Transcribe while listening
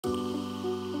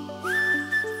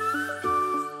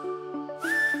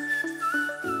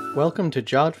Welcome to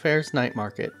Jodd Fairs Night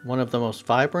Market, one of the most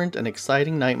vibrant and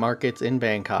exciting night markets in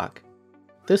Bangkok.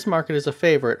 This market is a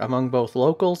favorite among both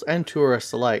locals and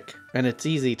tourists alike, and it's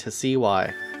easy to see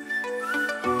why.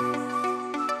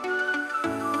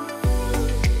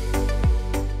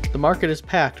 The market is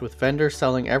packed with vendors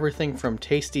selling everything from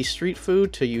tasty street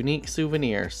food to unique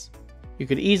souvenirs. You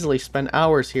could easily spend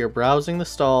hours here browsing the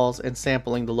stalls and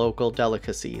sampling the local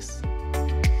delicacies.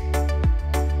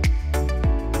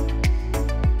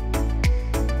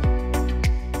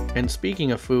 And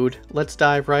speaking of food, let's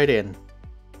dive right in.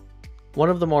 One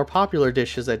of the more popular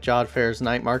dishes at Jodd Fairs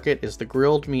Night Market is the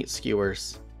grilled meat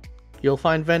skewers. You'll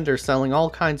find vendors selling all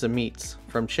kinds of meats,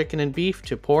 from chicken and beef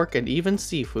to pork and even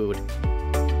seafood.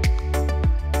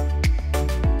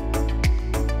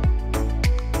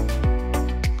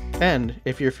 And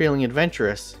if you're feeling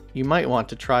adventurous, you might want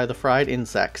to try the fried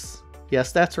insects.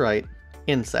 Yes, that's right,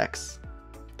 insects.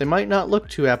 They might not look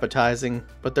too appetizing,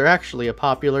 but they're actually a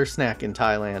popular snack in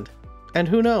Thailand. And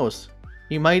who knows,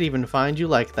 you might even find you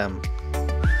like them.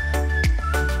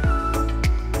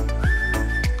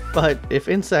 But if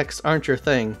insects aren't your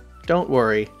thing, don't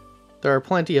worry. There are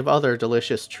plenty of other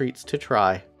delicious treats to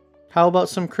try. How about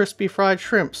some crispy fried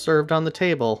shrimp served on the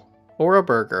table, or a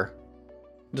burger?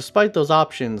 Despite those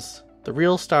options, the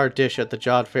real star dish at the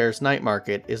Jodd Fairs Night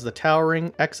Market is the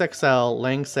towering XXL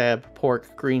Lang Sab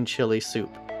pork green chili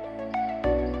soup.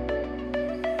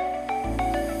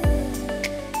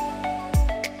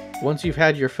 Once you've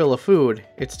had your fill of food,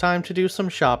 it's time to do some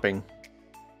shopping.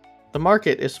 The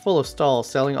market is full of stalls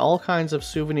selling all kinds of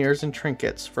souvenirs and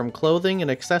trinkets, from clothing and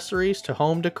accessories to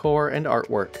home decor and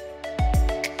artwork.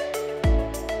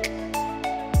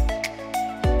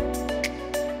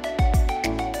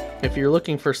 If you're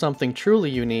looking for something truly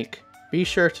unique, be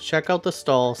sure to check out the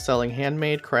stalls selling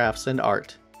handmade crafts and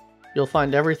art. You'll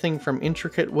find everything from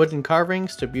intricate wooden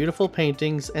carvings to beautiful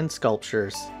paintings and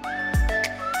sculptures.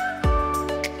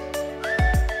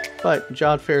 But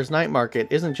Jodd Fairs Night Market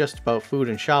isn't just about food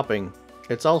and shopping,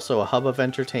 it's also a hub of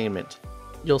entertainment.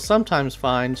 You'll sometimes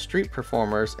find street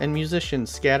performers and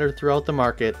musicians scattered throughout the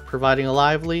market, providing a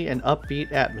lively and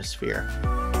upbeat atmosphere.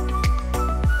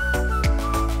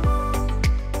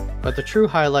 But the true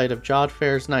highlight of Jodd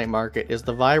Fairs Night Market is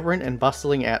the vibrant and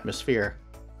bustling atmosphere.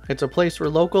 It's a place where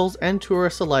locals and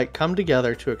tourists alike come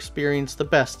together to experience the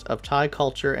best of Thai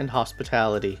culture and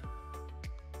hospitality.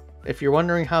 If you're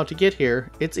wondering how to get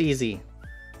here, it's easy.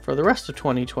 For the rest of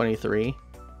 2023,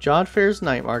 Jodd Fairs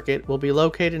Night Market will be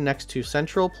located next to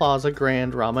Central Plaza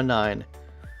Grand Rama 9,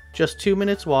 just 2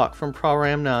 minutes walk from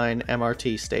Praram 9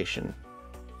 MRT station.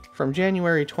 From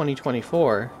January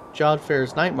 2024, Jodd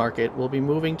Fairs Night Market will be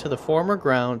moving to the former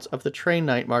grounds of the Train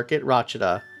Night Market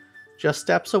Ratchada, just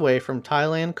steps away from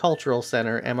Thailand Cultural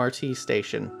Center MRT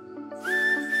station.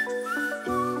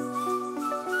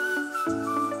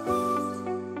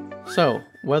 So,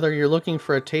 whether you're looking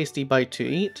for a tasty bite to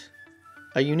eat,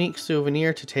 a unique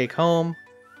souvenir to take home,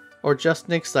 or just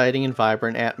an exciting and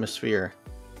vibrant atmosphere,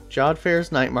 Jodd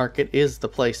Fairs Night Market is the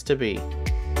place to be.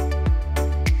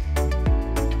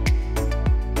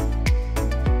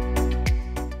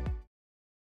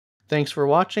 Thanks for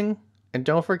watching, and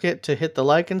don't forget to hit the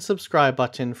like and subscribe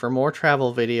button for more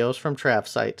travel videos from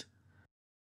TravSight.